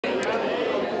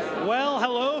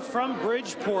from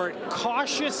Bridgeport,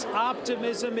 cautious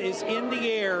optimism is in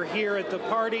the air here at the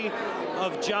party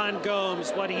of John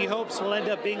Gomes, what he hopes will end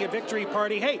up being a victory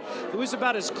party. Hey, it was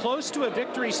about as close to a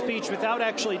victory speech without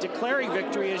actually declaring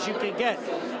victory as you can get.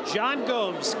 John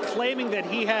Gomes claiming that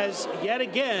he has yet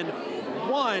again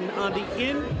won on the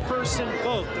in-person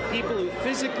vote, the people who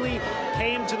physically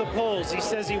came to the polls. He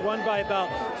says he won by about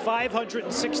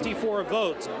 564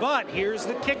 votes. But here's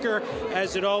the kicker,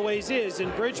 as it always is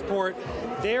in Bridgeport,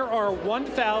 there are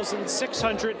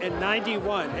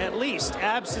 1,691, at least,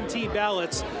 absentee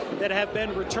ballots that have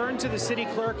been returned to the city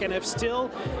clerk and have still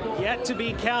yet to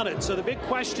be counted. So the big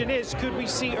question is, could we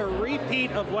see a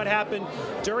repeat of what happened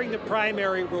during the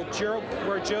primary where Joe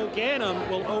Ganim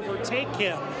will overtake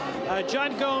him?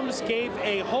 John Gomes gave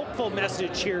a hopeful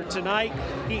message here tonight.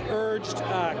 He urged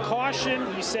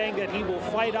caution. He's saying that he will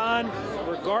fight on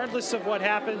regardless of what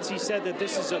happens. He said that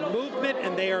this is a movement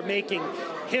and they are making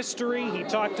history. He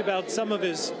talked about some of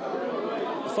his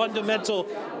fundamental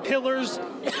pillars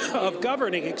of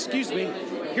governing.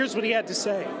 Here's what he had to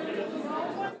say.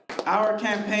 Our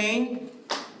campaign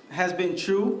has been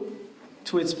true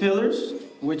to its pillars,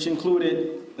 which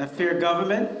included a fair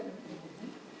government,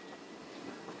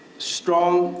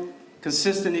 strong,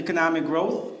 consistent economic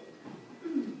growth.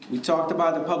 We talked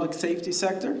about the public safety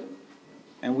sector,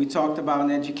 and we talked about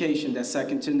an education that's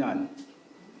second to none.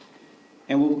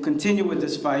 And we will continue with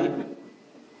this fight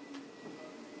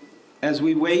as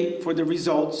we wait for the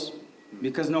results,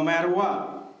 because no matter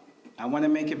what, I want to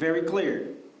make it very clear,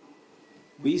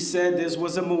 we said this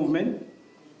was a movement,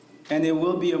 and it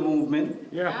will be a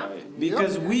movement,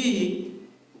 because we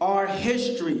are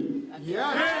history.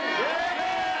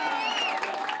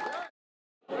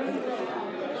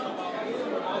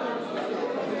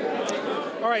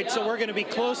 All right, so we're going to be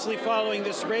closely following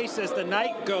this race as the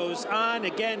night goes on.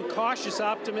 Again, cautious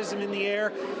optimism in the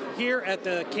air here at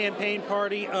the campaign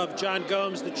party of John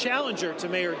Gomes, the challenger to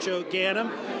Mayor Joe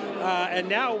Ganim. And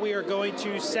now we are going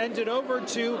to send it over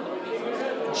to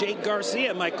Jake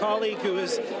Garcia, my colleague who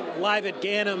is live at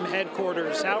Ganim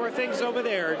headquarters. How are things over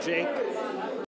there, Jake?